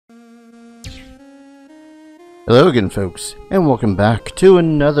Hello again, folks, and welcome back to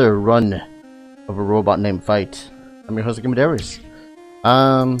another run of a robot named Fight. I'm your host, Darius.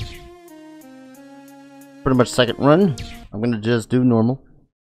 Pretty much second run. I'm gonna just do normal.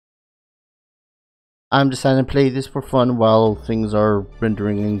 I'm deciding to play this for fun while things are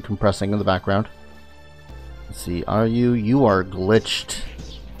rendering and compressing in the background. Let's see, you are glitched.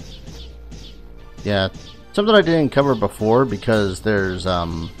 Yeah, something I didn't cover before because there's, I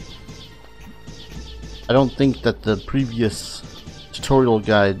don't think that the previous tutorial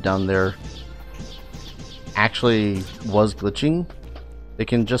guide down there actually was glitching. They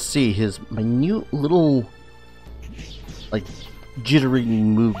can just see his minute little, like, jittery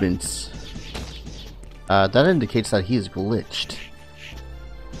movements. That indicates that he is glitched.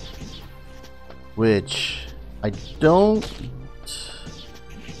 Which, I don't...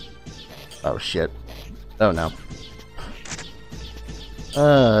 Oh, shit. Oh, no.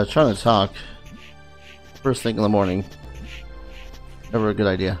 Trying to talk first thing in the morning. Never a good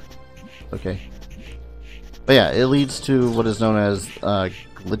idea. Okay. But yeah, it leads to what is known as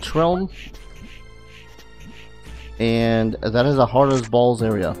Glitch Realm. And that is a hard as balls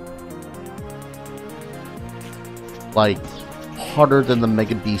area. Like, harder than the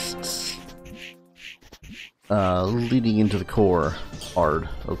Mega Beasts. Leading into the core. Hard.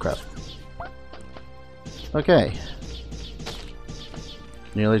 Oh crap. Okay.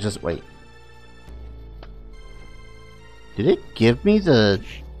 Nearly just... wait. Did it give me the...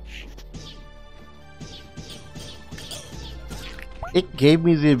 It gave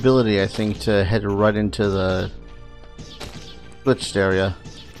me the ability, I think, to head right into the glitched area.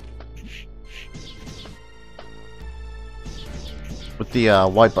 With the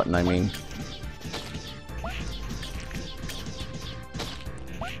Y button, I mean.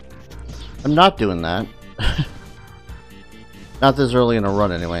 I'm not doing that. Not this early in a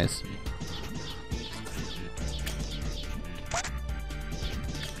run, anyways.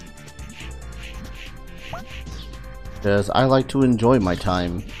 Because I like to enjoy my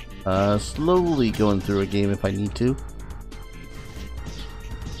time. Slowly going through a game if I need to.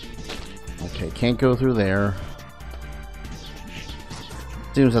 Okay, can't go through there.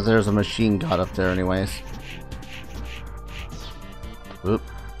 Seems that there's a machine god up there anyways. Oop.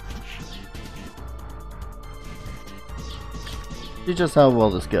 See just how well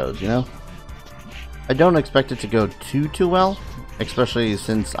this goes, you know? I don't expect it to go too well. Especially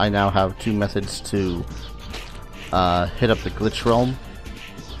since I now have two methods to hit up the glitch realm,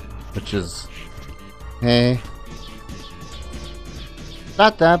 which is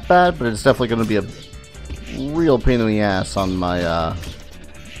not that bad, but it's definitely going to be a real pain in the ass on my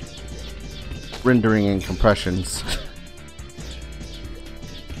rendering and compressions.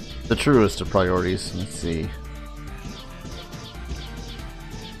 The truest of priorities. Let's see.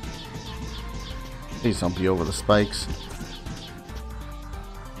 Please don't be over the spikes.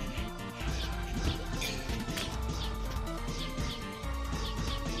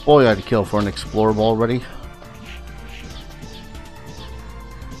 Boy, I'd kill for an explorable already.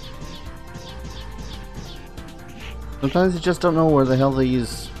 Sometimes you just don't know where the hell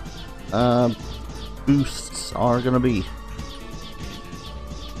these boosts are gonna be.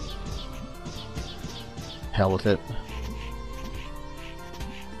 Hell with it.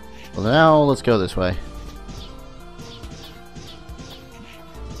 Well, now let's go this way.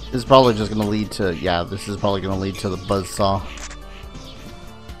 This is probably just gonna lead to, yeah, this is probably gonna lead to the buzzsaw.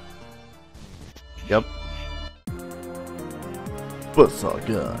 Yep. Buzzsaw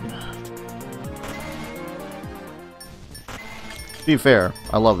gun. To be fair,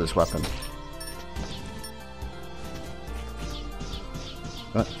 I love this weapon.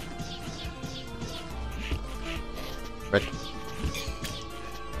 What? Right.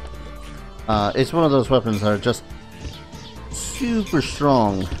 It's one of those weapons that are just super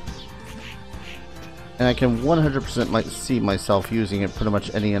strong. And I can 100% see myself using it pretty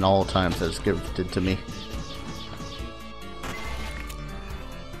much any and all times that it's gifted to me.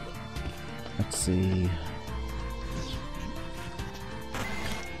 Let's see.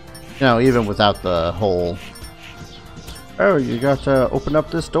 Now, even without the whole, oh, you got to open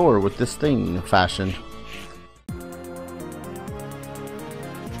up this door with this thing fashion.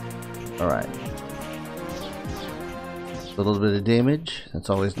 Alright. A little bit of damage,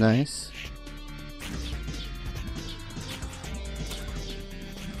 that's always nice.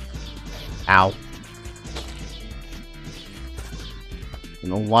 Ow. You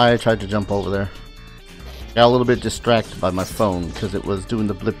know why I tried to jump over there. Got a little bit distracted by my phone because it was doing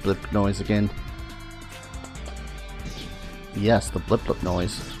the blip blip noise again. Yes, the blip blip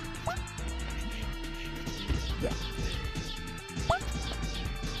noise.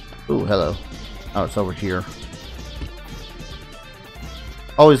 Ooh, hello. Oh, it's over here.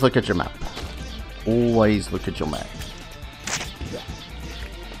 Always look at your map. Always look at your map.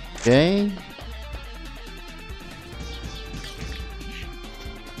 Okay.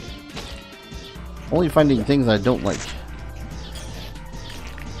 Only finding things I don't like.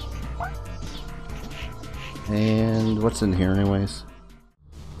 And what's in here anyways?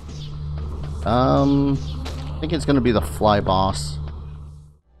 I think it's gonna be the fly boss.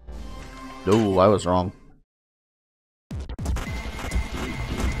 No, I was wrong.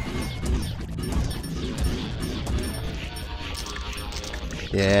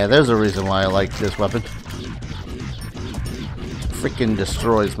 Yeah, there's a reason why I like this weapon. Freaking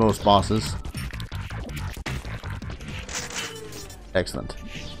destroys most bosses. Excellent.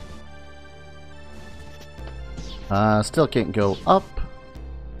 Still can't go up.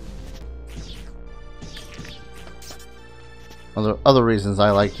 Other reasons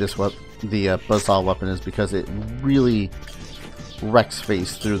I like this the buzzsaw weapon is because it really wrecks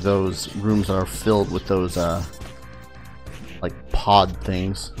face through those rooms that are filled with those like pod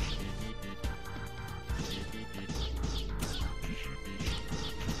things.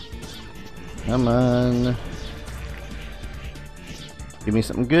 Come on. Give me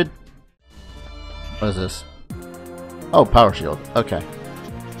something good. What is this? Oh, power shield. Okay.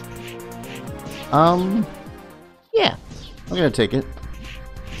 Yeah. I'm gonna take it.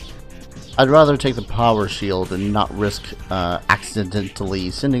 I'd rather take the power shield and not risk accidentally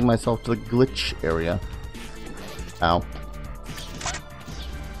sending myself to the glitch area. Ow.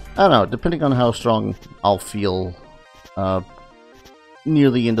 I don't know, depending on how strong I'll feel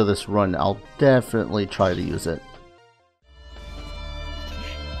near the end of this run, I'll definitely try to use it.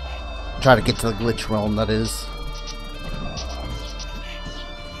 Try to get to the glitch realm, that is.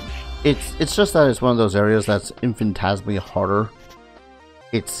 It's just that it's one of those areas that's infinitesimally harder.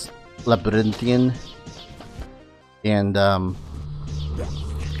 It's labyrinthian. And, oh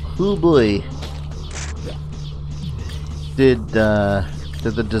boy. Did the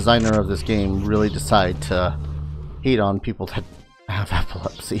designer of this game really decide to hate on people that have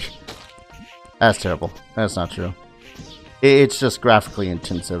epilepsy? That's terrible. That's not true. It's just graphically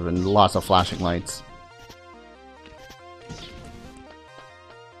intensive and lots of flashing lights.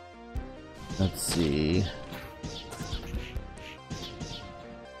 Let's see.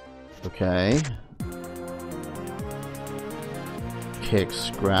 Okay. Kick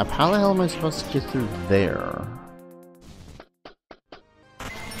scrap. How the hell am I supposed to get through there?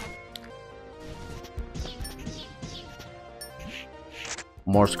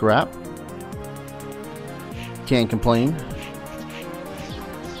 More scrap. Can't complain.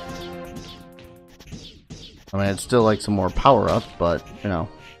 I mean, I'd still like some more power up, but you know.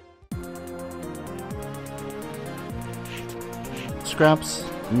 Scraps,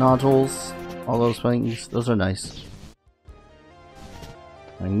 nodules, all those things, those are nice.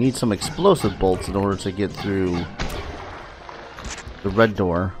 I need some explosive bolts in order to get through the red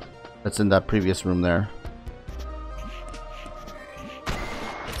door that's in that previous room there.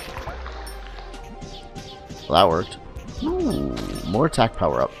 Well, that worked. Ooh, more attack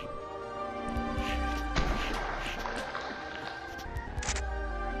power up.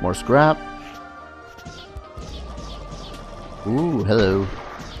 More scrap. Ooh, hello.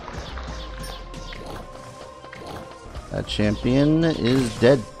 That champion is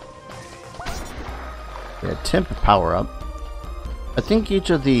dead. Yeah, temp power up. I think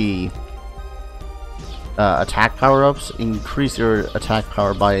each of the attack power-ups increase your attack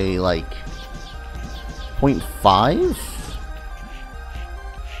power by like 0.5?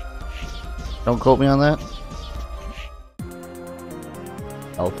 Don't quote me on that.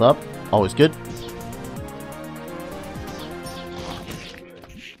 Health up, always good.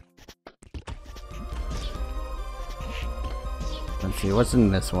 Let's see, what's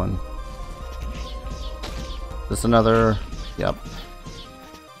in this one? This another... Yep.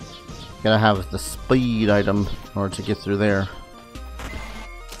 Gotta have the speed item in order to get through there.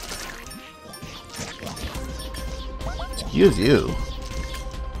 Excuse you.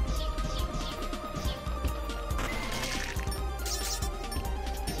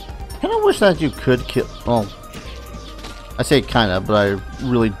 Kinda wish that you could kill... Well, I say kinda, but I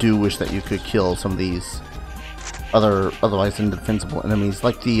really do wish that you could kill some of these otherwise indefensible enemies,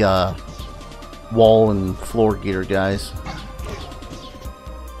 like the wall and floor gator guys.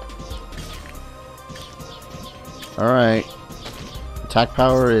 Alright. Attack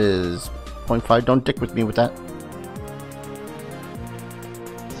power is 0.5. Don't dick with me with that.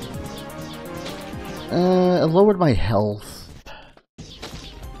 It lowered my health.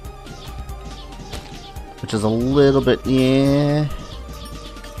 Which is a little bit, yeah.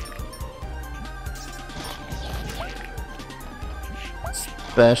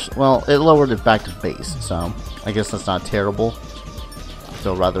 well, it lowered it back to base, so I guess that's not terrible.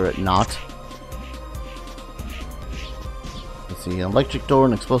 Still rather it not. Let's see, an electric door,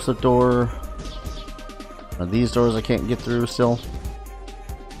 an explosive door. Are these doors I can't get through still?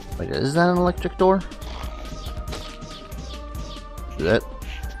 Wait, is that an electric door? Is it?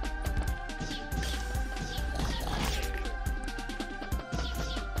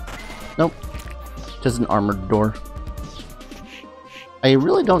 Nope. Just an armored door. I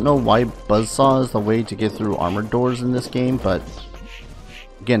really don't know why buzzsaw is the way to get through armored doors in this game, but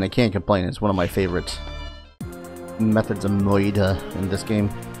again, I can't complain. It's one of my favorite methods of moida in this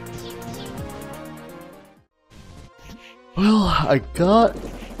game. Well, I got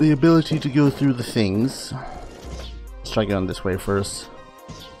the ability to go through the things. Let's try going this way first.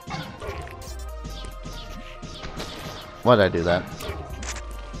 Why'd I do that?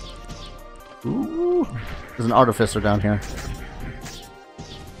 Ooh, there's an artificer down here.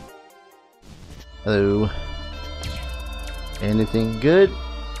 Hello. Anything good?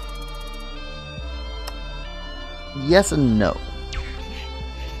 Yes and no.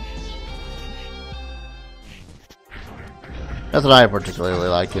 That's what I particularly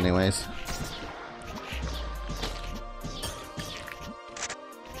like anyways.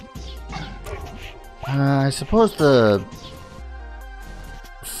 I suppose the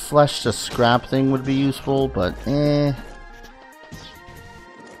flesh to scrap thing would be useful, but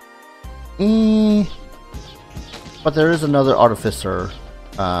But there is another artificer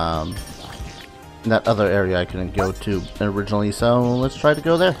in that other area I couldn't go to originally, so let's try to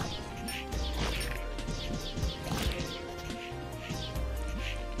go there.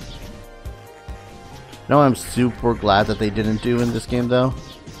 You know what I'm super glad that they didn't do in this game though,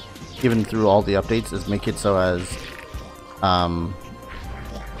 even through all the updates, is make it so as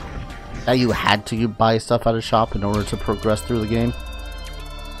that you had to buy stuff at a shop in order to progress through the game.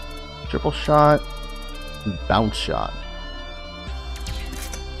 Triple shot, bounce shot.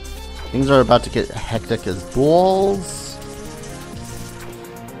 Things are about to get hectic as balls,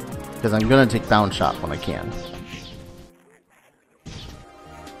 because I'm gonna take bounce shot when I can.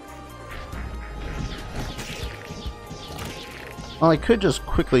 Well, I could just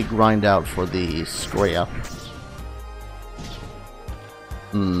quickly grind out for the scrap.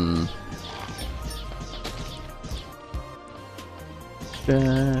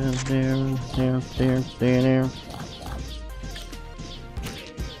 There.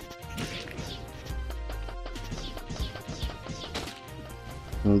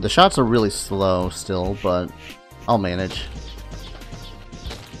 The shots are really slow still, but I'll manage.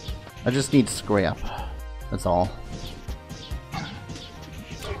 I just need scrap. That's all.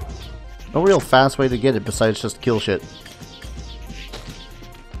 No real fast way to get it besides just kill shit.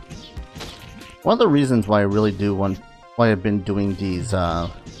 One of the reasons why I really do want, why I've been doing these,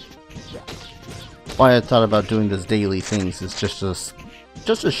 why I thought about doing this daily things is just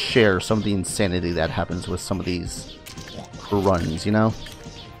to share some of the insanity that happens with some of these runs, you know?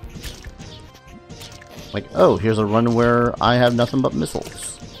 Like, oh, here's a run where I have nothing but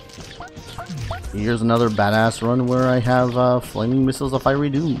missiles. Here's another badass run where I have flaming missiles of fiery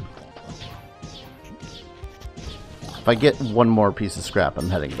doom. If I get one more piece of scrap, I'm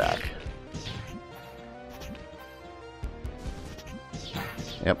heading back.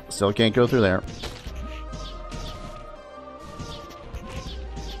 Yep, still can't go through there.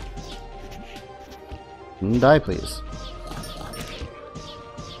 Die, please.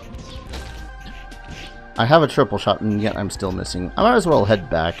 I have a triple shot, and yet I'm still missing. I might as well head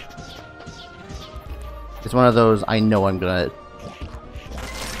back. It's one of those I know I'm gonna...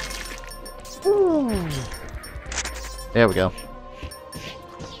 Ooh. There we go.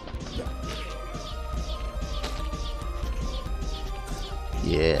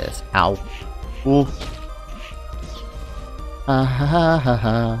 Yes. Ow. Ooh. Ha ha ha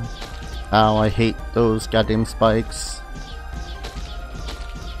ha. Ow, I hate those goddamn spikes.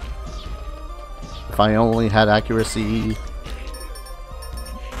 If I only had accuracy.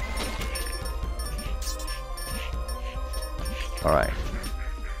 Alright.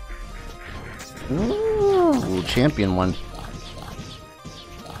 Ooh, champion one.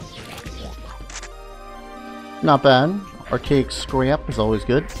 Not bad. Archaic scrap is always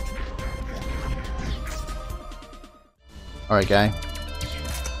good. Alright, guy.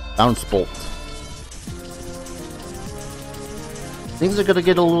 Bounce bolt. Things are gonna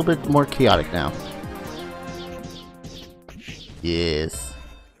get a little bit more chaotic now. Yes.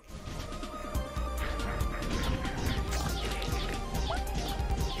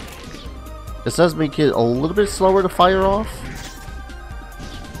 This does make it a little bit slower to fire off,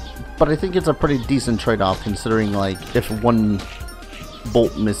 but I think it's a pretty decent trade-off considering, like, if one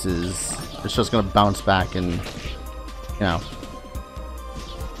bolt misses, it's just gonna bounce back and, you know,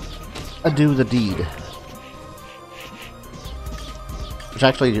 do the deed. Which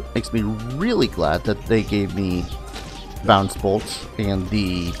actually makes me really glad that they gave me bounce bolts and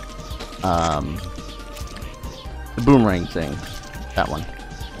the boomerang thing, that one.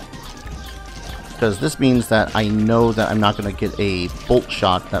 Because this means that I know that I'm not going to get a bolt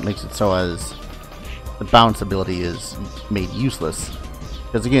shot that makes it so as the bounce ability is made useless.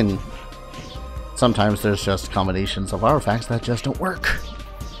 Because again, sometimes there's just combinations of artifacts that just don't work.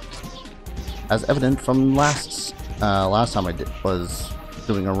 As evident from last time I was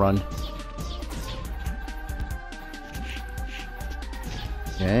doing a run.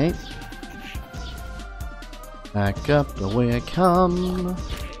 Okay. Back up the way I come.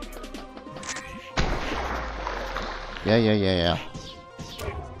 Yeah.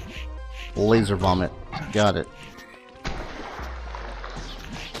 Laser vomit. Got it.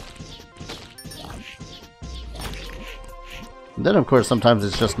 And then, of course, sometimes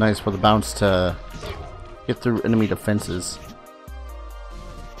it's just nice for the bounce to get through enemy defenses.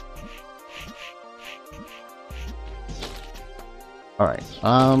 Alright,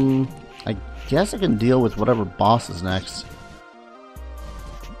 I guess I can deal with whatever boss is next.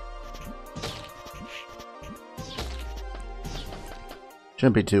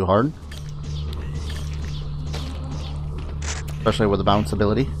 Shouldn't be too hard. Especially with the bounce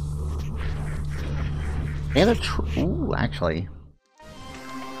ability. And a ooh, actually.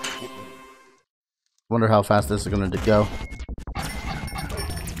 Wonder how fast this is going to go.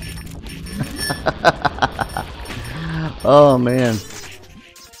 Oh man.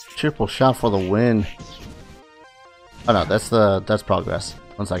 Triple shot for the win. Oh no, that's progress.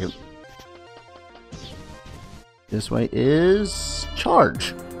 1 second. This way is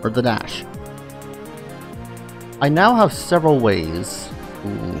charge, or the dash. I now have several ways.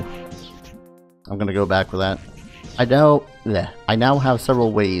 Ooh. I'm gonna go back with that. I now have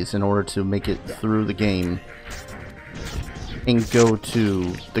several ways in order to make it through the game and go to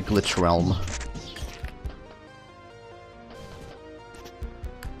the glitch realm.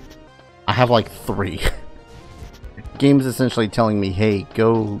 I have like 3. Game's essentially telling me, hey,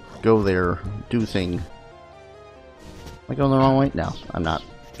 go there, do thing. Am I going the wrong way? No, I'm not.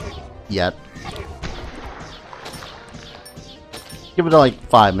 Yet. Give it like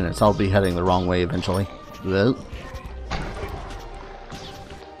 5 minutes, I'll be heading the wrong way eventually. Whoa.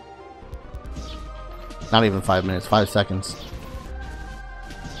 Not even 5 minutes, 5 seconds.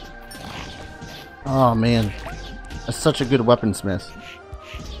 Oh man, that's such a good weaponsmith.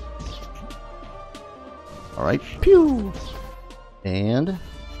 Alright, pew! And...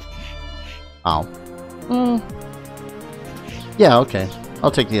 ow. Yeah, okay.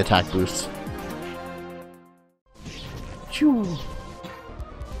 I'll take the attack boost. Pew!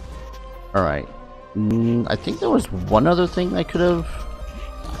 Alright. I think there was one other thing I could have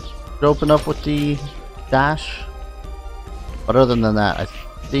opened up with the dash. But other than that, I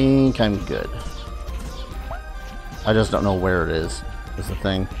think I'm good. I just don't know where it is the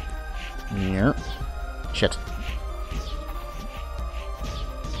thing. Here. Shit.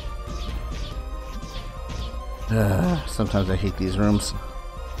 Sometimes I hate these rooms.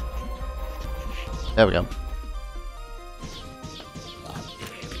 There we go.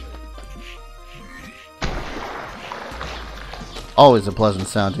 Always a pleasant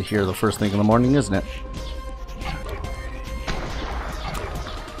sound to hear the first thing in the morning, isn't it?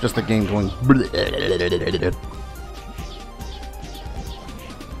 Just the game going.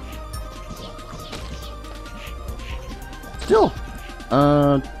 Still,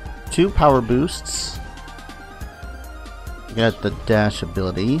 2 power boosts. Got the dash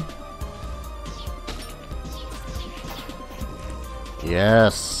ability.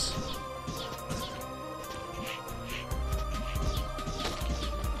 Yes.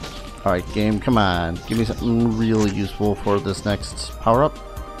 Alright, game, come on. Give me something really useful for this next power-up.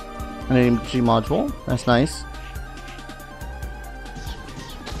 An energy module. That's nice.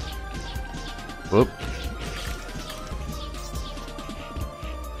 Whoop.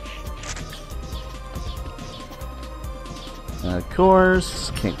 Of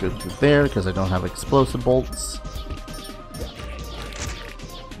course, can't go through there because I don't have explosive bolts.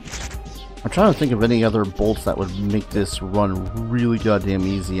 I'm trying to think of any other bolts that would make this run really goddamn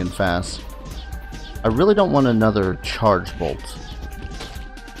easy and fast. I really don't want another charge bolt.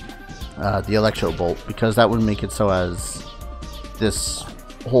 The electro bolt, because that would make it so as this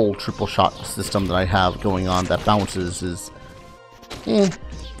whole triple shot system that I have going on that bounces is...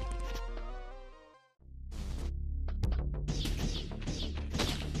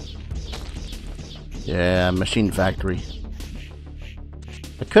 Yeah, machine factory.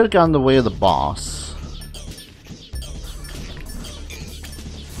 could have gotten in the way of the boss.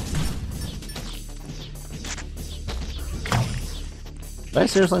 Did I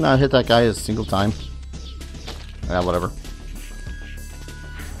seriously not hit that guy a single time? Yeah, whatever.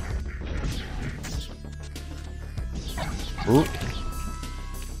 Ooh.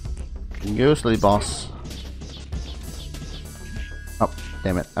 Go slowly, boss. Oh,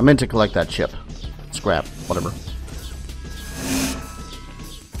 damn it. I meant to collect that chip. Scrap, whatever.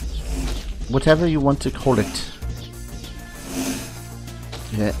 Whatever you want to call it.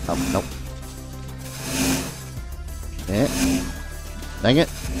 Yeah, oh, nope. Yeah. Dang it.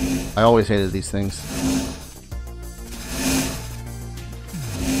 I always hated these things.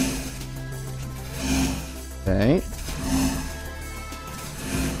 Okay.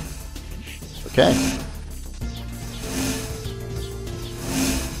 Okay.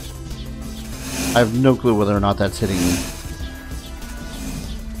 I have no clue whether or not that's hitting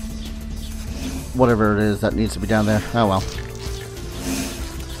whatever it is that needs to be down there. Oh well.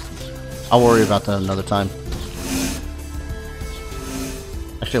 I'll worry about that another time.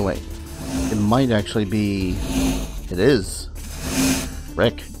 Actually, wait. It might actually be... It is.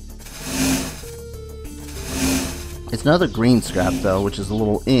 Rick. It's another green scrap, though, which is a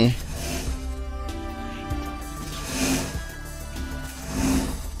little eh.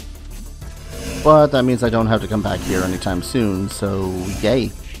 But that means I don't have to come back here anytime soon, so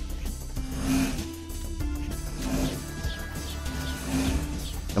yay.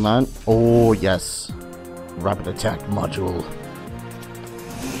 Come on. Oh, yes. Rapid attack module.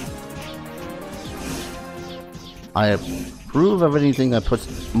 I approve of anything that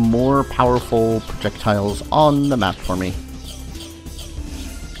puts more powerful projectiles on the map for me.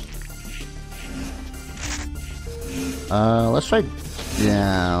 Let's try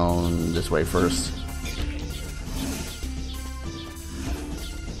down this way first.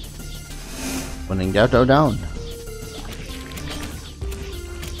 When in doubt, go down.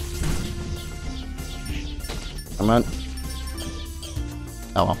 Come on.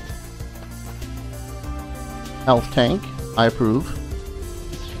 Oh well. Health tank, I approve.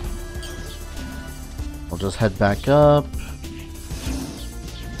 I'll just head back up.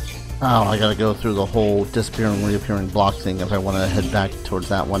 Oh, I gotta go through the whole disappearing, reappearing block thing if I want to head back towards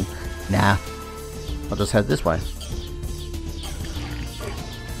that one. Nah. I'll just head this way.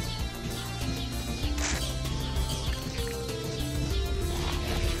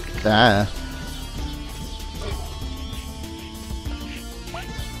 Ah.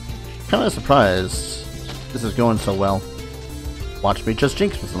 Kinda surprised this is going so well. Watch me just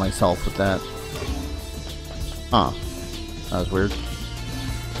jinx myself with that. Huh. That was weird.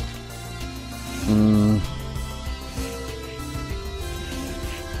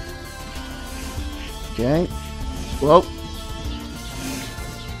 Okay. Whoa.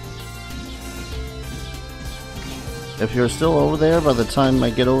 If you're still over there by the time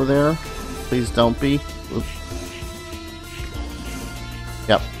I get over there, please don't be. Oops.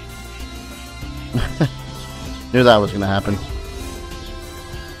 Yep. Knew that was gonna happen.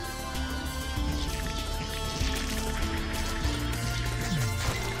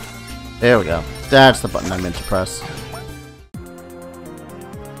 There we go. That's the button I meant to press.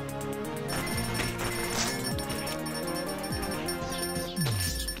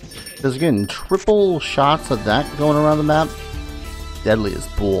 Because again, triple shots of that going around the map, deadly as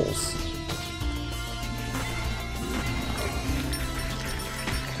bulls.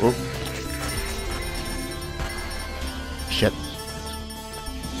 Oop. Shit.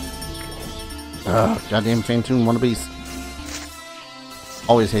 Ugh, goddamn Fantoon wannabes.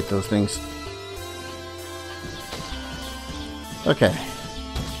 Always hate those things. Okay.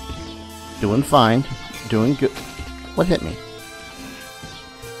 Doing fine. Doing good. What hit me?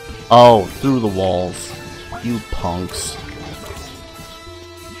 Oh, through the walls. You punks.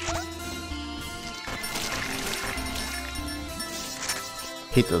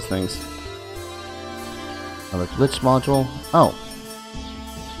 Hate those things. Another glitch module. Oh.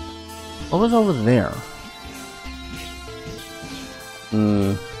 What was over there? A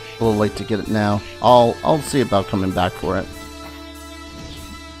little late to get it now. I'll see about coming back for it.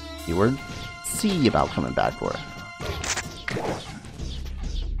 Keyword. See about coming back for it.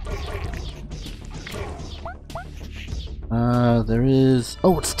 There is...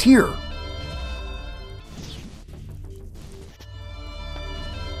 Oh, it's tier!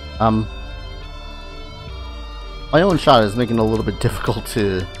 My own shot is making it a little bit difficult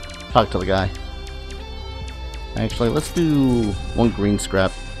to talk to the guy. Actually, let's do one green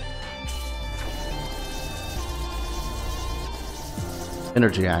scrap.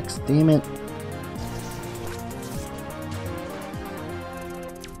 Energy axe. Damn it.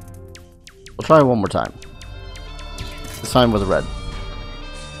 We'll try one more time. This time with a red.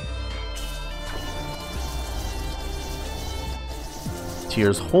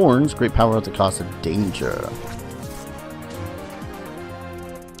 Tears horns, great power at the cost of danger.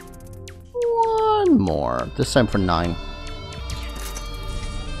 One more. This time for 9.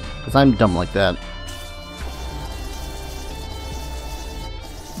 Because I'm dumb like that.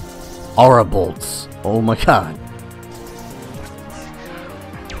 Aura bolts. Oh my god.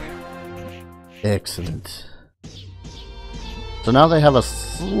 Excellent. So now they have a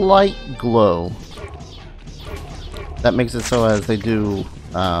slight glow. That makes it so as they do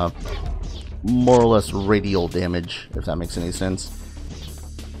more or less radial damage, if that makes any sense.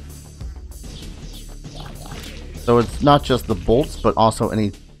 So it's not just the bolts, but also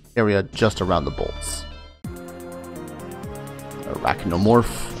any area just around the bolts.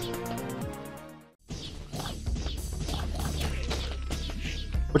 Arachnomorph.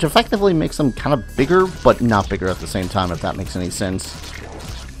 Which effectively makes them kind of bigger, but not bigger at the same time, if that makes any sense.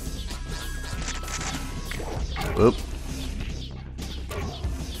 Oop.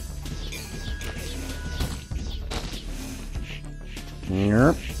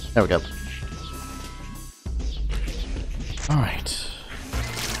 There we go. Alright.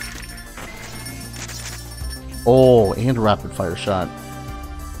 Oh, and a rapid fire shot.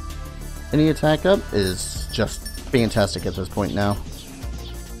 Any attack up is just fantastic at this point now.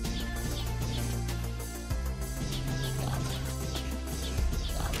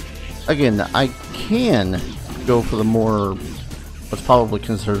 Again, I can go for the more, what's probably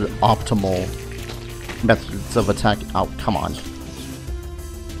considered optimal methods of attack. Oh, come on.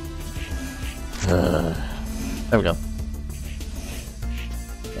 There we go.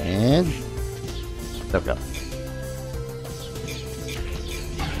 And there we go.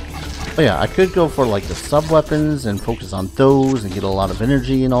 Oh yeah, I could go for like the sub-weapons and focus on those and get a lot of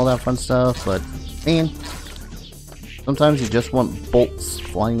energy and all that fun stuff, but man, sometimes you just want bolts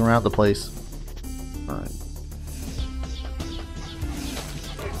flying around the place. Alright.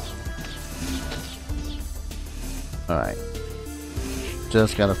 Alright.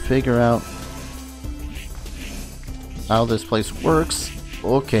 Just gotta figure out how this place works.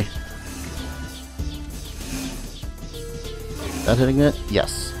 Okay. Is that hitting it?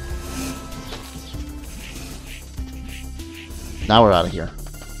 Yes. Now we're out of here.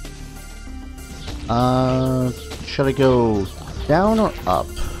 Should I go down or up?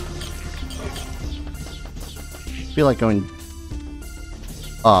 I feel like going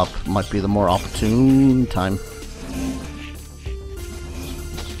up might be the more opportune time.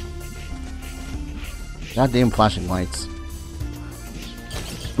 Goddamn flashing lights.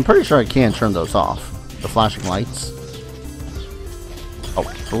 I'm pretty sure I can turn those off. The flashing lights. Oh,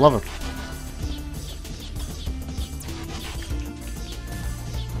 for the love of...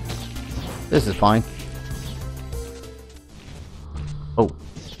 This is fine. Oh.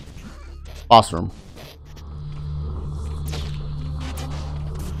 Boss room.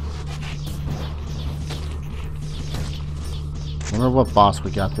 Wonder what boss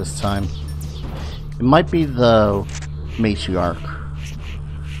we got this time. It might be the matriarch.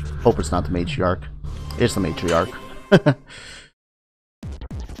 Hope it's not the matriarch. It's the matriarch.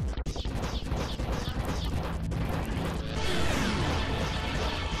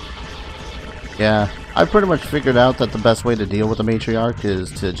 Yeah, I pretty much figured out that the best way to deal with the matriarch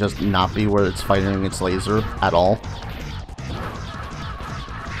is to just not be where it's firing its laser at all.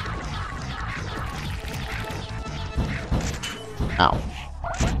 Ow.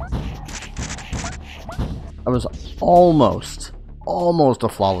 That was almost a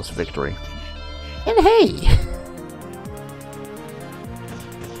flawless victory. And hey!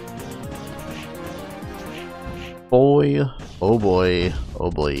 Boy, oh boy, oh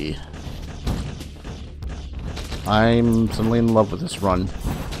boy. I'm suddenly in love with this run.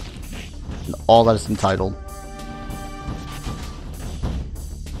 And all that it's entitled.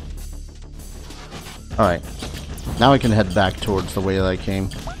 Alright. Now I can head back towards the way that I came.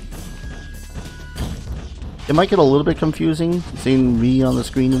 It might get a little bit confusing, seeing me on the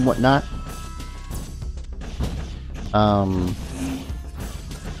screen and whatnot.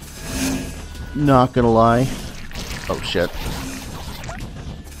 Not gonna lie. Oh shit.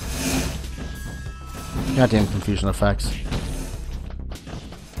 Goddamn confusion effects.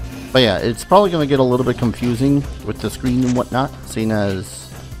 But yeah, it's probably going to get a little bit confusing with the screen and whatnot, seeing as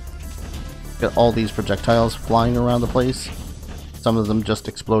got all these projectiles flying around the place. Some of them just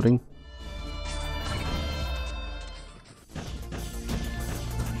exploding.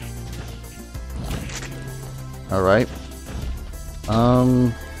 Alright.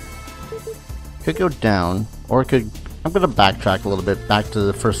 Could go down, or I'm going to backtrack a little bit back to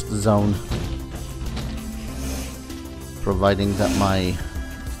the first zone. providing that my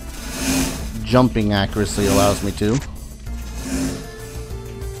jumping accuracy allows me to.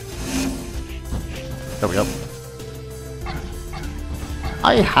 There we go.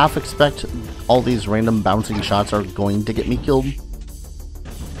 I half expect all these random bouncing shots are going to get me killed.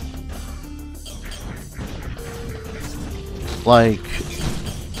 Like,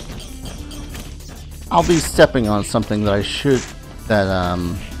 I'll be stepping on something that I should, that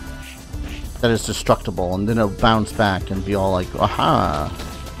is destructible, and then it'll bounce back and be all like, aha!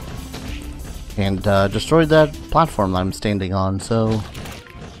 And destroy that platform I'm standing on, so...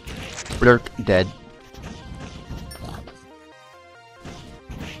 Blurk, dead.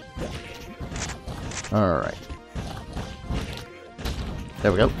 Alright.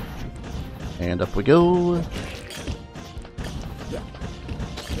 There we go. And up we go.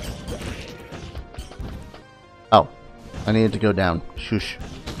 Oh. I needed to go down. Shoosh.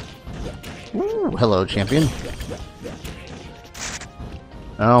 Ooh, hello, champion.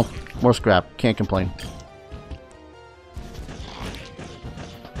 Oh, more scrap. Can't complain.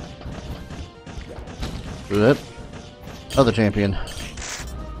 Good. Other champion.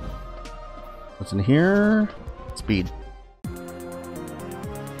 What's in here? Speed.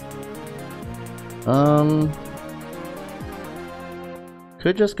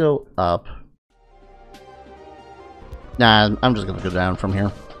 Could just go up. Nah, I'm just gonna go down from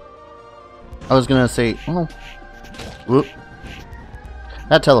here. I was gonna say, oh, whoop.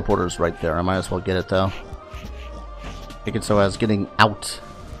 That teleporter's right there. I might as well get it though. Make it so as getting out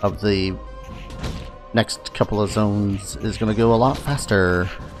of the next couple of zones is gonna go a lot faster.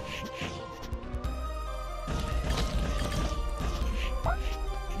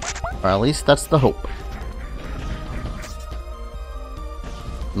 Or at least that's the hope.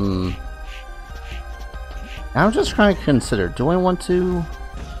 I'm just trying to consider, do I want to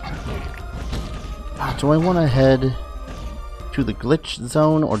head to the glitch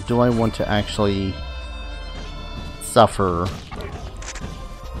zone, or do I want to actually suffer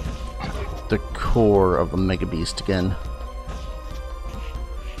the core of the Mega Beast again?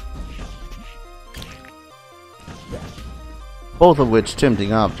 Both of which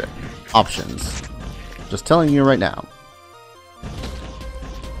tempting options. Just telling you right now.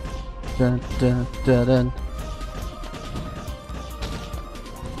 Dun, dun, dun, dun.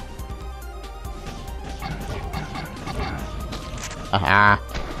 Aha!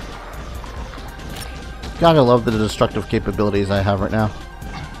 Gotta love the destructive capabilities I have right now.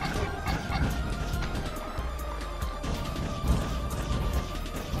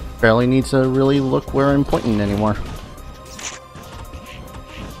 Barely need to really look where I'm pointing anymore.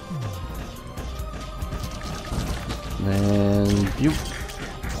 And you.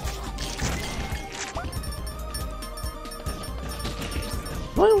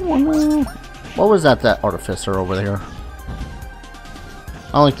 What was that artificer over there?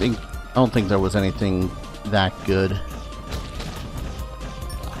 I don't think there was anything that good.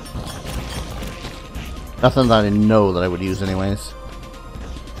 Nothing that I know that I would use anyways.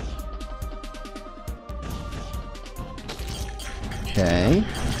 Okay.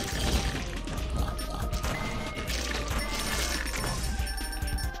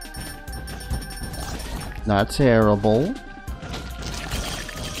 Not terrible.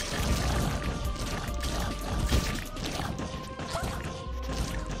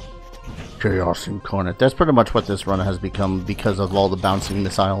 Chaos Incarnate. That's pretty much what this run has become because of all the bouncing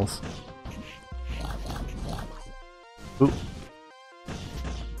missiles. Ooh.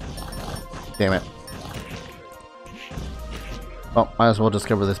 Damn it. Oh, might as well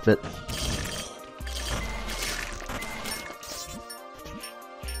discover this bit.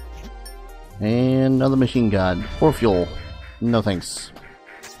 And another machine gun. Or fuel. No thanks.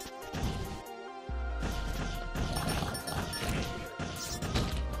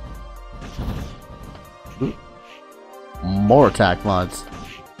 Ooh. More attack mods.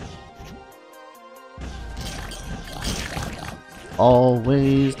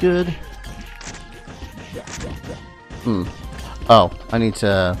 Always good. Oh, I need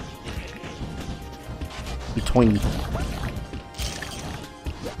to... Between...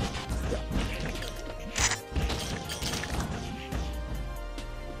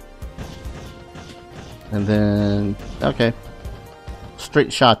 And then... Okay.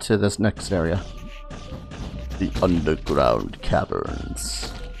 Straight shot to this next area. The underground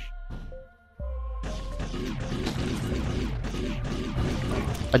caverns.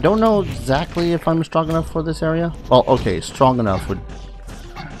 I don't know exactly if I'm strong enough for this area. Well, okay, strong enough would...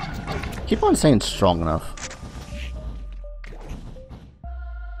 Keep on saying strong enough.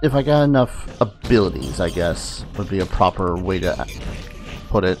 If I got enough abilities, I guess, would be a proper way to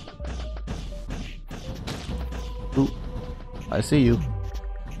put it. Ooh, I see you.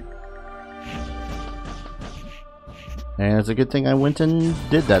 And it's a good thing I went and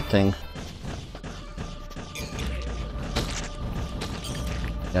did that thing.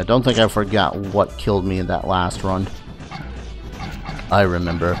 Yeah, I don't think I forgot what killed me in that last run. I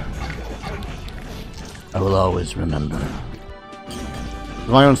remember. I will always remember.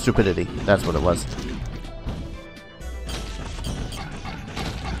 My own stupidity, that's what it was.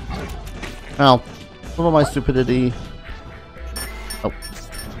 Well, some of my stupidity... Oh.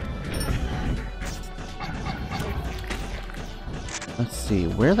 Let's see,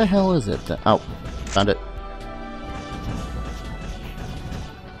 where the hell is it? Oh, found it.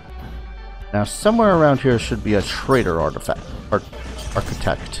 Now, somewhere around here should be a trader artifact.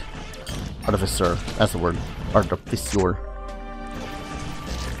 Architect. Artificer, that's the word. Artificer.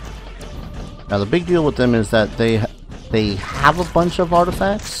 Now, the big deal with them is that they have a bunch of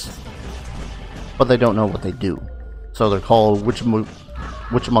artifacts, but they don't know what they do. So they're called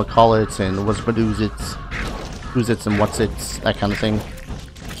whatchamacallits and what's-ma-doozits, who's-its and what's-its, that kind of thing.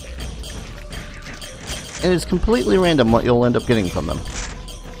 And it's completely random what you'll end up getting from them.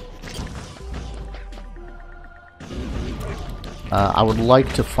 I would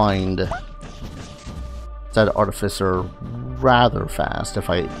like to find that artificer rather fast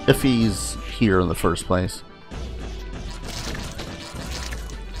if he's here in the first place.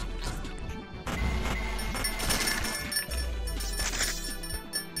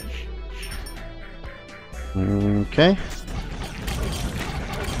 Okay.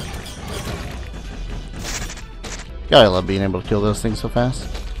 Gotta love being able to kill those things so fast.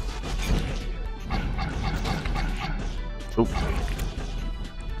 Oop.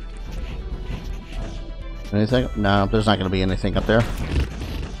 Anything? No, there's not going to be anything up there.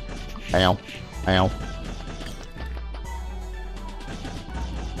 Ow. Ow.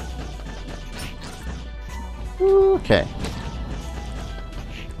 Okay.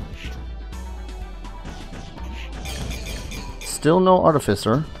 Still no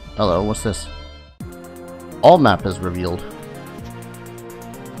artificer. Hello, what's this? All map is revealed.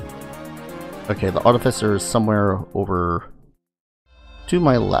 Okay, the artificer is somewhere over to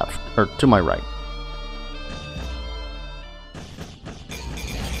my left, or to my right.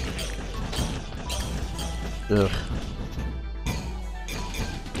 Ugh.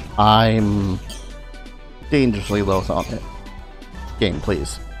 I'm dangerously low on it. Game,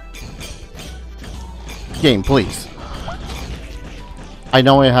 please. Game, please. I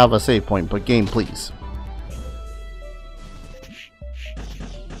know I have a save point, but game, please.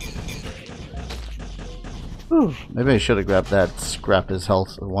 Whew, maybe I should have grabbed that scrap his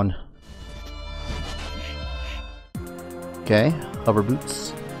health one. Okay, hover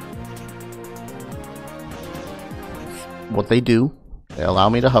boots. What they do, they allow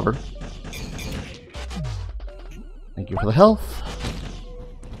me to hover. Thank you for the health.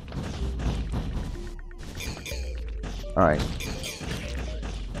 Alright.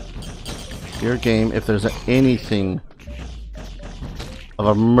 Your game, if there's anything of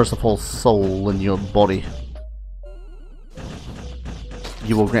a merciful soul in your body,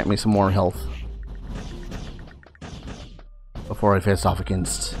 you will grant me some more health before I face off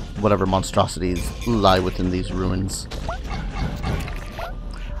against whatever monstrosities lie within these ruins.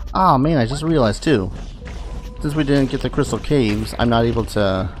 Ah, man, I just realized too, since we didn't get the crystal caves, I'm not able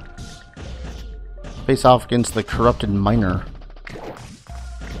to face off against the corrupted miner.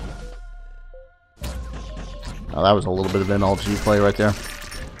 Oh, that was a little bit of MLG play right there.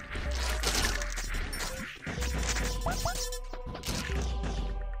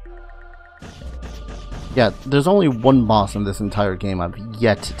 Yeah, there's only one boss in this entire game I've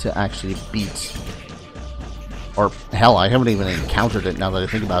yet to actually beat. Or, hell, I haven't even encountered it now that I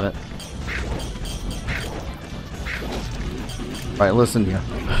think about it. Alright, listen here.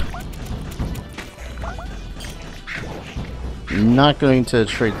 I'm not going to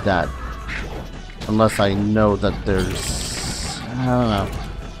trade that. Unless I know that there's... I don't know.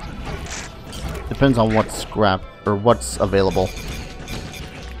 Depends on what scrap, or what's available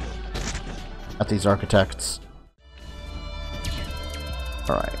at these architects.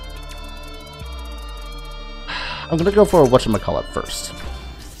 Alright. I'm gonna go for a whatchamacallit first.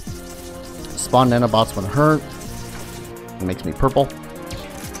 Spawn nanobots when hurt. It makes me purple.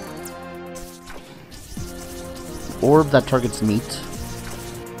 Orb that targets meat.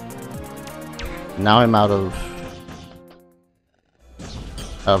 Now I'm out of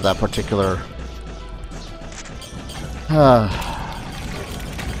that particular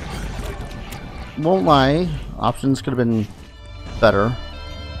won't lie, options could have been better.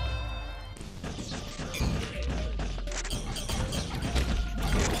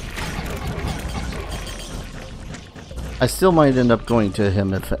 I still might end up going to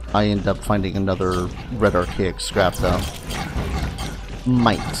him if I end up finding another red archaic scrap, though.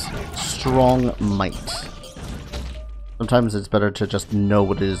 Might. Strong might. Sometimes it's better to just know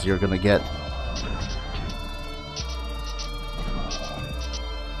what it is you're gonna get.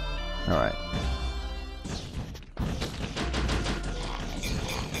 Alright.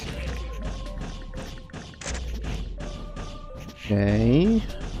 Okay.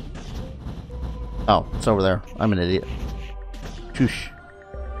 Oh, it's over there. I'm an idiot. Choosh.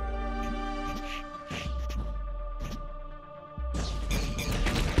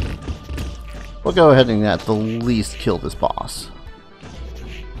 We'll go ahead and at the least kill this boss.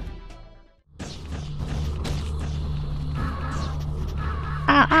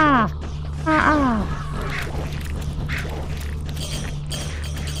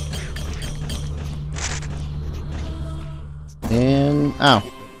 And ow.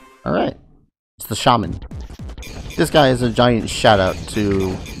 Alright. It's the shaman. This guy is a giant shout out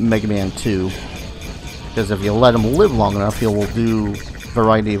to Mega Man 2. Because if you let him live long enough, he will do a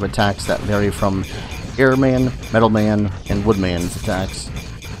variety of attacks that vary from Airman, Metal Man, and Woodman's attacks.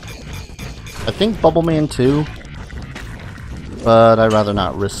 I think Bubble Man too. But I'd rather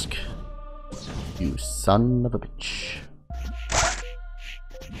not risk. You son of a bitch.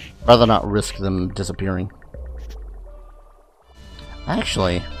 Rather not risk them disappearing.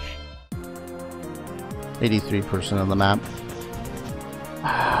 Actually, 83% of the map.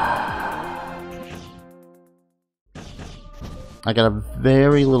 I got a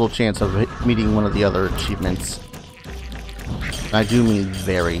very little chance of meeting one of the other achievements. And I do mean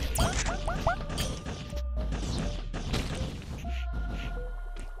very.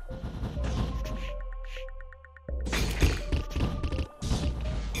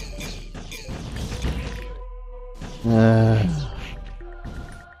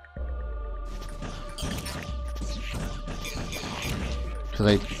 Because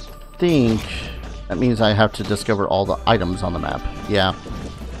I think that means I have to discover all the items on the map. Yeah.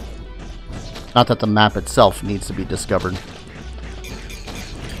 Not that the map itself needs to be discovered.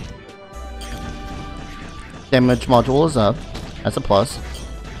 Damage module is up. That's a plus.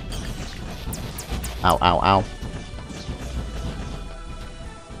 Ow, ow, ow.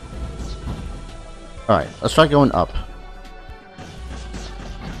 Alright, let's try going up.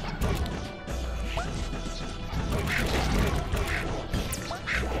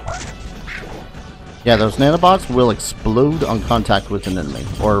 Yeah, those nanobots will explode on contact with an enemy.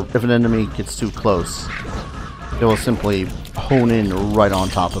 Or if an enemy gets too close, it will simply hone in right on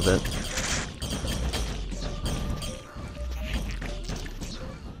top of it.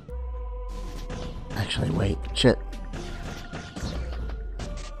 Actually, wait. Shit.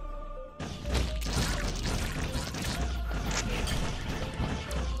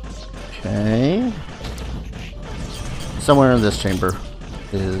 Okay. Somewhere in this chamber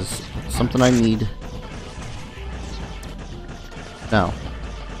is something I need. No.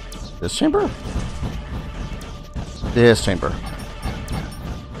 This chamber? This chamber.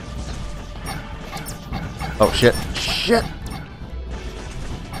 Oh, shit. Shit!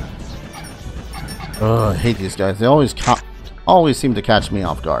 Ugh, I hate these guys. They always seem to catch me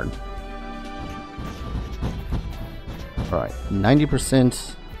off guard. Alright,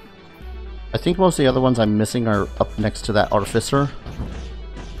 90%. I think most of the other ones I'm missing are up next to that Artificer.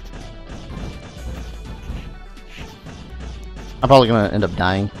 I'm probably gonna end up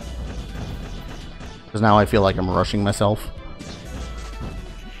dying. Because now I feel like I'm rushing myself.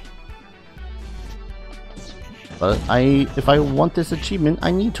 But if I want this achievement, I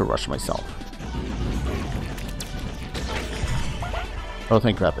need to rush myself. Oh,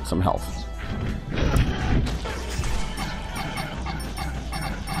 thank crap, it's some health.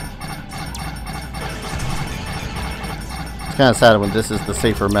 It's kind of sad when this is the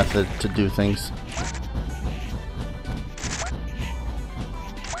safer method to do things.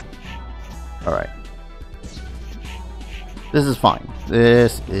 Alright. This is fine.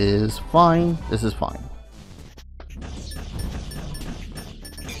 This is fine. This is fine.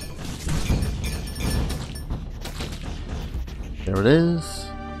 There it is.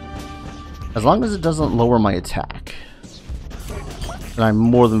 As long as it doesn't lower my attack, then I'm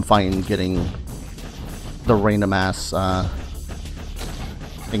more than fine getting the Rain of Mass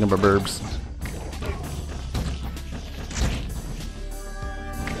thingamaburbs.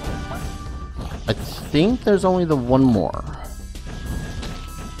 I think there's only the one more.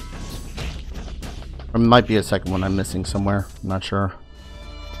 There might be a second one I'm missing somewhere. I'm not sure.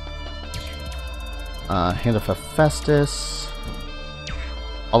 Hand of Hephaestus.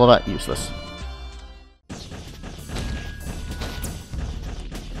 All of that useless.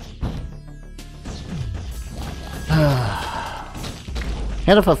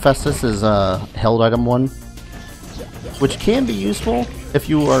 Hand of Hephaestus is a held item one, which can be useful if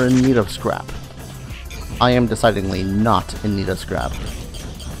you are in need of scrap. I am decidedly not in need of scrap.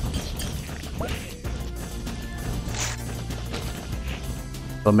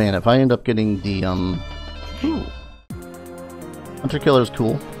 But man, if I end up getting the, ooh. Hunter Killer is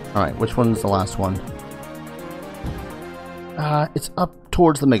cool. Alright, which one's the last one? It's up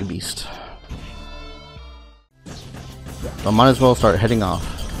towards the Mega Beast. So I might as well start heading off.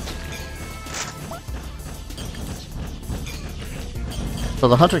 So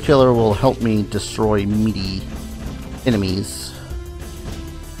the Hunter Killer will help me destroy meaty enemies.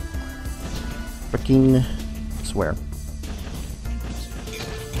 Freaking swear.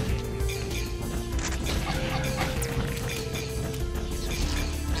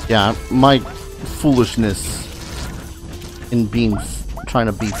 Yeah, my foolishness in trying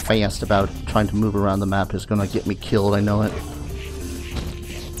to be fast about trying to move around the map is gonna get me killed, I know it.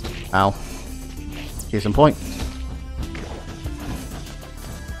 Ow. Case in point.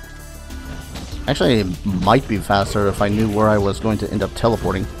 Actually, it might be faster if I knew where I was going to end up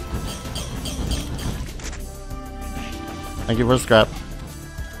teleporting. Thank you for the scrap.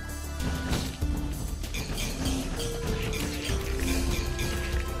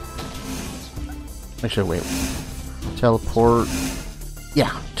 Actually, wait. Teleport.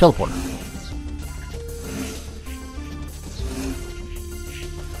 Yeah, teleport.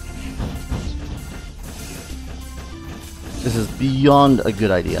 This is beyond a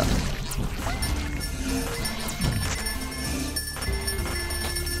good idea.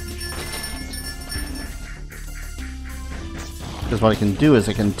 Because what I can do is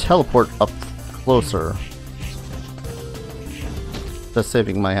I can teleport up closer. That's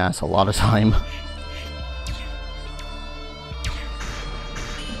saving my ass a lot of time.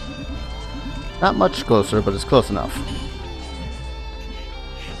 Not much closer, but it's close enough.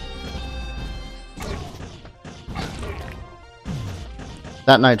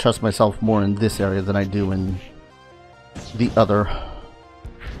 That and I trust myself more in this area than I do in the other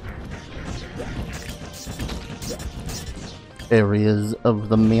areas of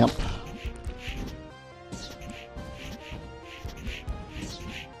the map.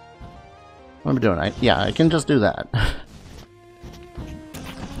 What am I doing? Yeah, I can just do that.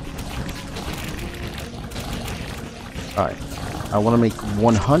 Alright, I want to make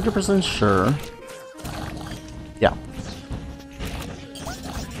 100% sure. Yeah.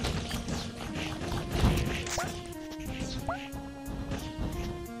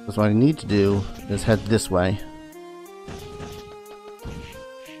 Because what I need to do is head this way.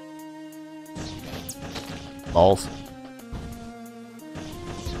 Balls.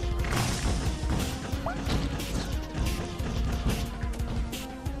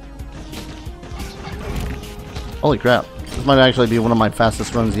 Holy crap, this might actually be one of my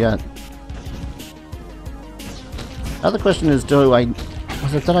fastest runs yet. Now the question is,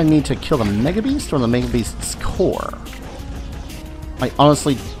 was it that I need to kill the Mega Beast or the Mega Beast's core? I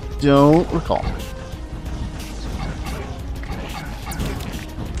honestly don't recall.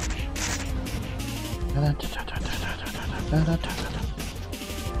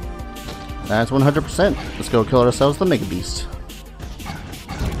 That's 100%. Let's go kill ourselves the Mega Beast.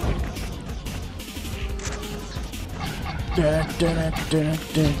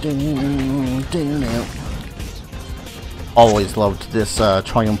 Always loved this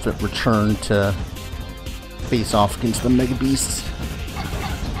triumphant return to face off against the Mega Beasts.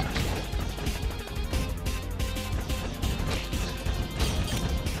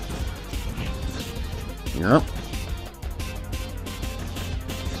 Yep.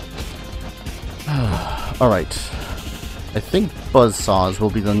 Alright. I think Buzzsaws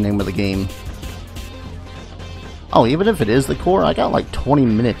will be the name of the game. Oh, even if it is the core, I got like 20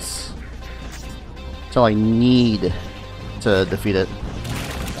 minutes till I need to defeat it.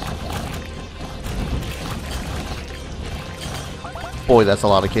 Boy, that's a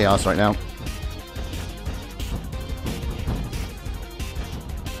lot of chaos right now.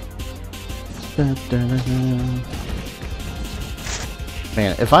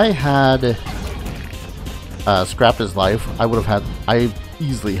 Man, if I had scrapped his life, I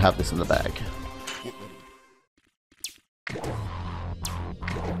easily have this in the bag.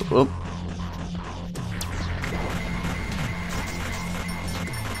 Whoop.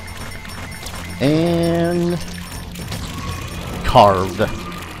 And carved.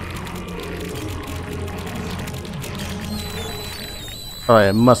 Alright,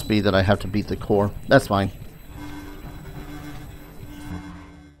 it must be that I have to beat the core. That's fine.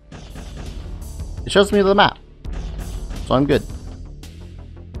 It shows me the map, so I'm good.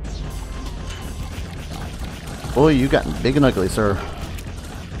 Boy, you got big and ugly, sir.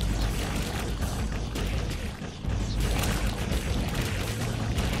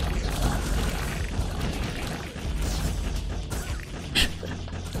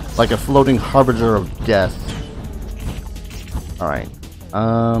 Like a floating harbinger of death. Alright.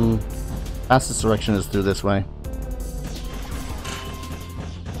 Fastest direction is through this way.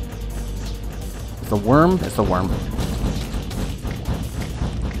 It's a worm? It's a worm.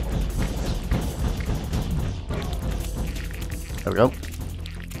 There we go.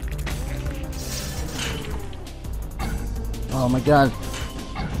 Oh my god.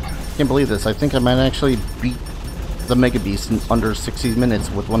 Can't believe this. I think I might actually beat the Mega Beast in under 60 minutes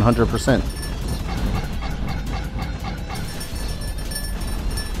with 100%.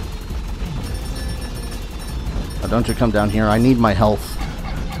 Oh, don't you come down here. I need my health.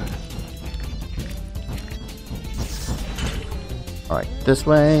 Alright, this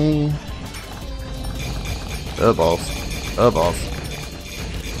way. Oh balls. Oh balls.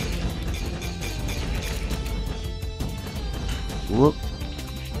 Whoop.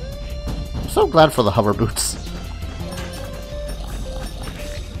 I'm so glad for the hover boots.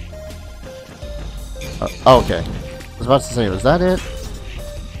 Oh, okay. I was about to say, was that it?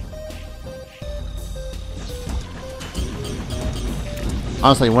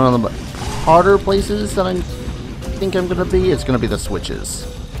 Honestly, one of the harder places that I think I'm gonna be, it's gonna be the switches.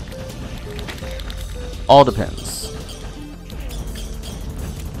 All depends.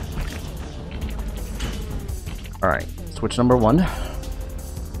 Alright, switch number 1.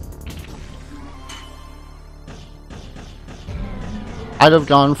 I'd have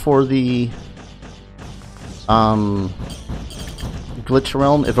gone for the glitch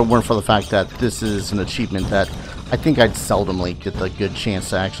realm if it weren't for the fact that this is an achievement that I think I'd seldomly get the good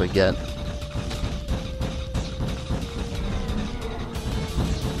chance to actually get.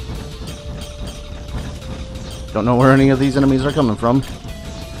 Don't know where any of these enemies are coming from.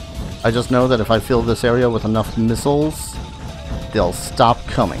 I just know that if I fill this area with enough missiles, they'll stop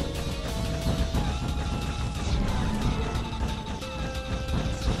coming.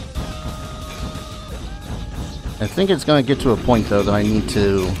 I think it's going to get to a point, though, that I need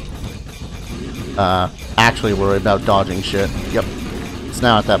to actually worry about dodging shit. Yep. It's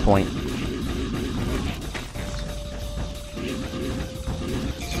now at that point.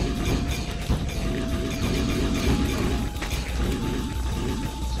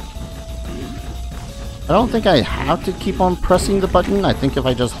 I don't think I have to keep on pressing the button. I think if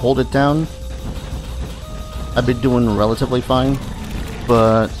I just hold it down, I'd be doing relatively fine.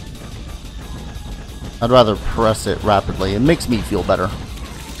 But I'd rather press it rapidly. It makes me feel better.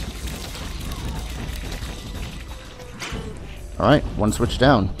 Alright, one switch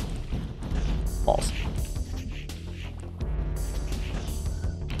down. Balls.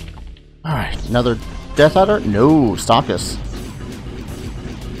 Alright, another Death Adder? No, Stalkus.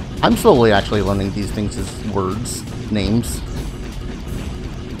 I'm slowly actually learning these things as words, names.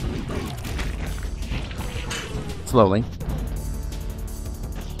 Slowly.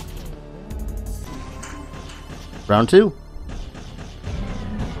 Round 2.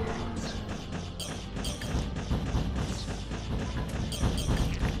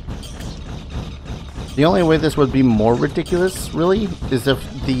 The only way this would be more ridiculous, really, is if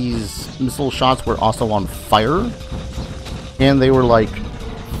these missile shots were also on fire, and they were like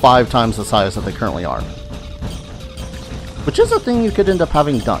 5 times the size that they currently are. Which is a thing you could end up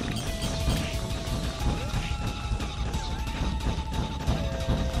having done.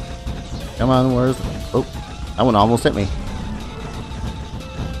 Come on, where's... Oh, that one almost hit me.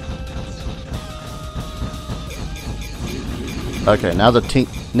 Okay, now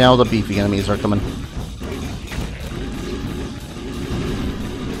the beefy enemies are coming.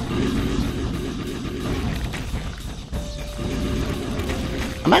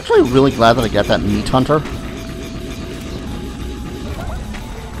 I'm actually really glad that I got that meat hunter.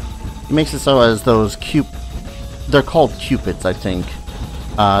 It makes it so as those they're called cupids, I think.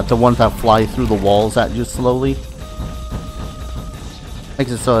 The ones that fly through the walls at you slowly.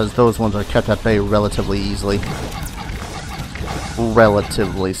 Makes it so as those ones are kept at bay relatively easily.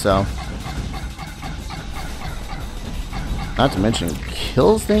 Relatively so. Not to mention,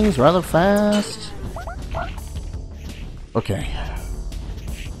 kills things rather fast. Okay.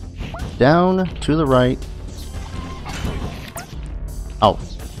 Down to the right. Oh,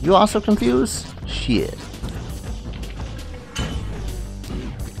 you also confused? Shit.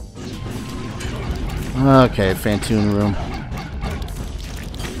 Okay, Fantoon room.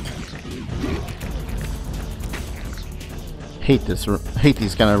 Hate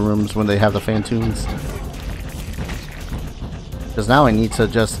these kind of rooms when they have the Fantoons. Because now I need to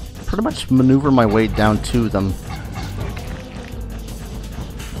just pretty much maneuver my way down to them.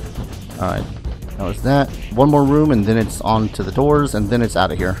 Alright, that was that. One more room and then it's on to the doors and then it's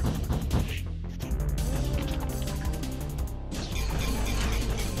out of here.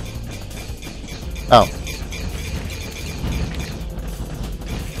 Oh.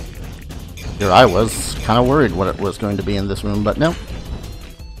 Here I was kind of worried what it was going to be in this room, but no.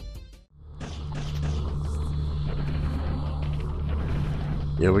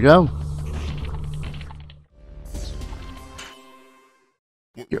 Here we go.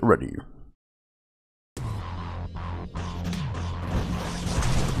 Get ready.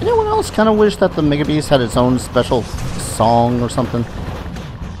 Anyone else kind of wish that the Mega Beast had its own special song or something?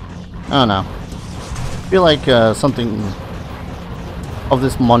 I don't know. I feel like something of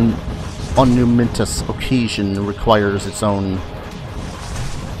this monumentous occasion requires its own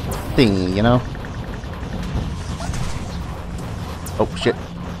thing, you know? Oh, shit.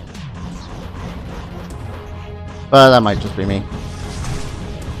 But that might just be me.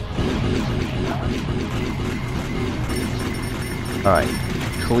 Alright.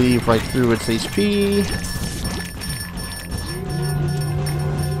 Cleave right through its HP.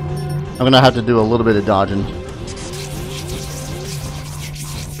 I'm gonna have to do a little bit of dodging.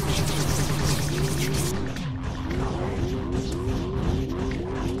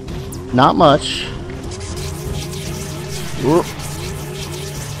 Not much. Whoop.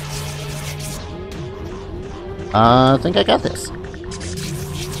 I think I got this.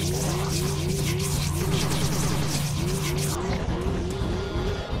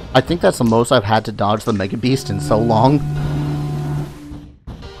 I think that's the most I've had to dodge the Mega Beast in so long.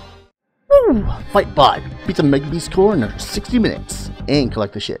 Woo! Fight bot. Beat the Mega Beast core in under 60 minutes. And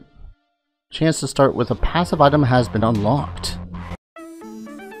collect the shit. Chance to start with a passive item has been unlocked.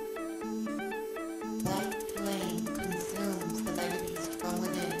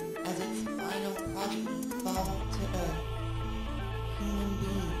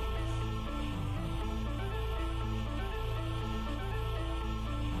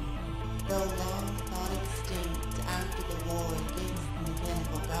 Though long thought extinct after the war against the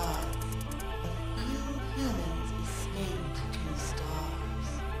mechanical gods, a few humans escaped to the stars.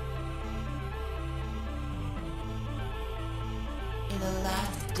 In a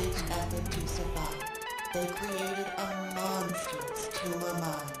last-ditch effort to survive, they created a monstrous tumor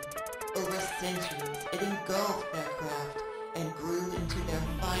mind. Over centuries, it engulfed their craft and grew into their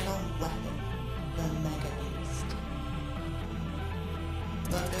final weapon, the Mega Beast.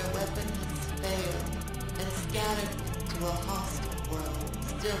 But their weapon has failed and scattered them to a hostile world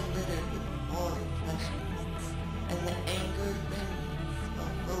still littered with horrid flesh beasts and the angered remnants of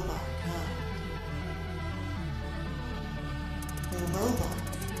robot kind. The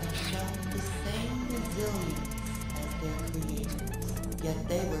robots have shown the same resilience as their creators, yet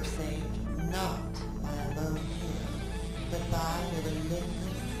they were saved not by a lone hero, but by the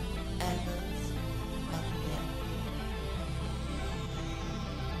relentless efforts of men.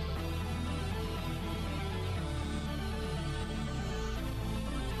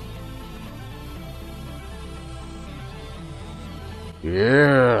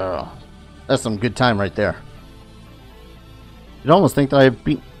 Yeah, that's some good time right there. You'd almost think that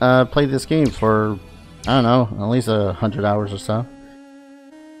I played this game for, I don't know, at least 100 hours or so.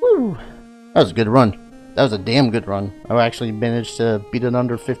 Woo! That was a good run. That was a damn good run. I actually managed to beat it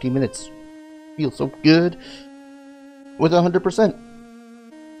under 50 minutes. Feels so good with 100%.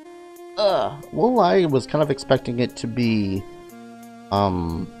 Well, I was kind of expecting it to be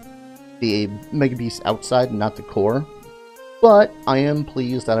the Mega Beast outside and not the core. But I am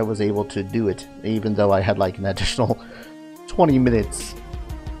pleased that I was able to do it, even though I had like an additional 20 minutes.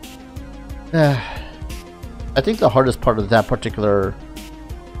 I think the hardest part of that particular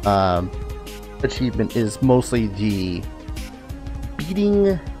achievement is mostly the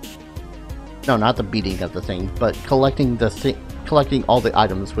beating. No, not the beating of the thing, but collecting all the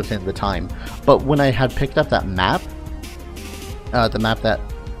items within the time. But when I had picked up that map, the map that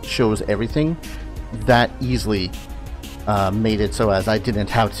shows everything, that easily made it so as I didn't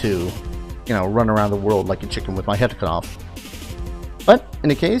have to, you know, run around the world like a chicken with my head cut off. But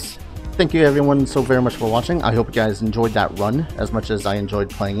in any case, thank you everyone so very much for watching. I hope you guys enjoyed that run as much as I enjoyed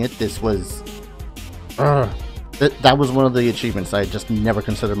playing it. This was that was one of the achievements I just never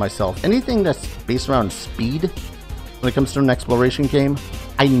considered myself. Anything that's based around speed when it comes to an exploration game,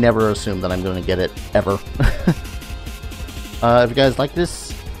 I never assume that I'm going to get it ever. If you guys like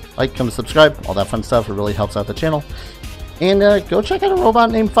this, like, comment, subscribe, all that fun stuff. It really helps out the channel. And go check out A Robot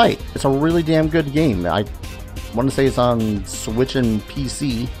Named Fight. It's a really damn good game. I want to say it's on Switch and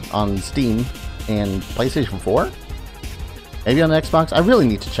PC, on Steam, and PlayStation 4? Maybe on Xbox? I really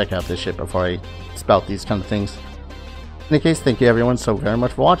need to check out this shit before I spout these kind of things. In any case, thank you everyone so very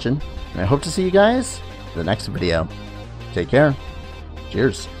much for watching, and I hope to see you guys in the next video. Take care.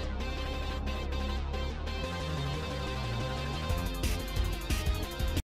 Cheers.